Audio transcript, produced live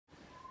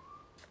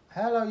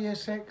Hello Year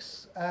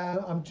 6,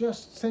 I'm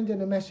just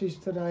sending a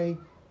message today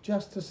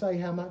just to say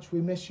how much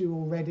we miss you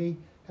already,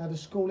 how the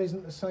school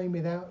isn't the same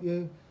without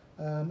you,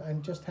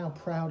 and just how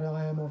proud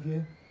I am of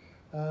you.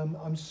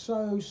 I'm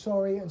so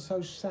sorry and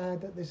so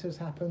sad that this has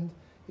happened.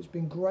 It's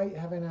been great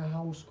having our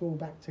whole school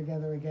back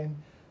together again,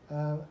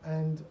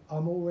 and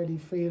I'm already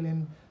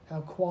feeling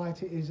how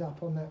quiet it is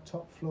up on that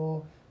top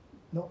floor,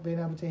 not being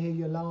able to hear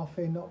you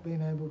laughing, not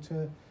being able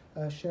to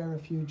share a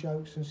few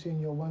jokes and seeing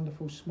your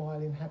wonderful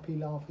smiling, happy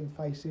laughing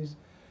faces.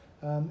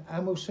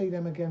 And we'll see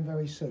them again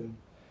very soon.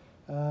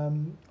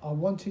 I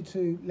wanted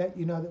to let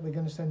you know that we're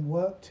going to send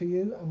work to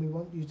you, and we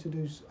want you to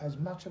do as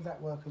much of that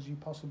work as you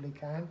possibly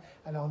can,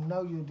 and I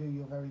know you'll do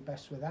your very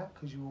best with that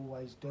because you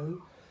always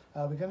do.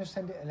 We're going to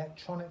send it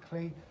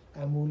electronically,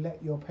 and we'll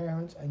let your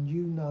parents and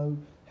you know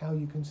how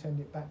you can send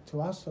it back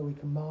to us so we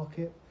can mark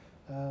it,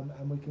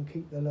 and we can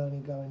keep the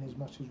learning going as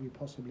much as we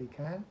possibly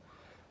can.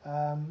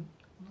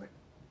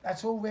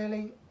 That's all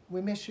really.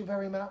 We miss you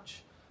very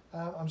much.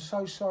 I'm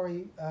so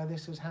sorry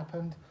this has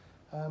happened,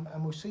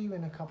 and we'll see you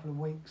in a couple of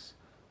weeks.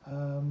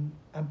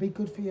 And be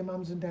good for your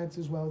mums and dads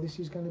as well. This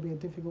is going to be a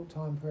difficult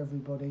time for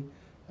everybody.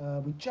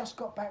 We just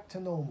got back to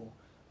normal,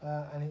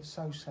 and it's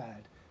so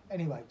sad.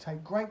 Anyway,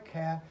 take great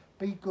care,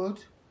 be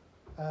good,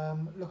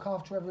 look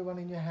after everyone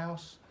in your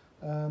house,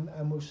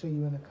 and we'll see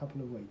you in a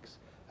couple of weeks.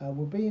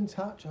 We'll be in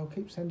touch. I'll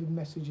keep sending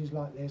messages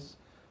like this,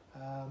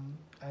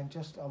 and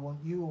just I want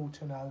you all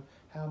to know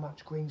how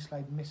much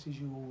Greenslade misses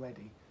you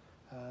already.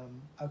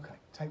 Okay,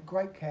 take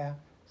great care.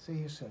 See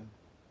you soon.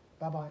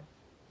 Bye-bye.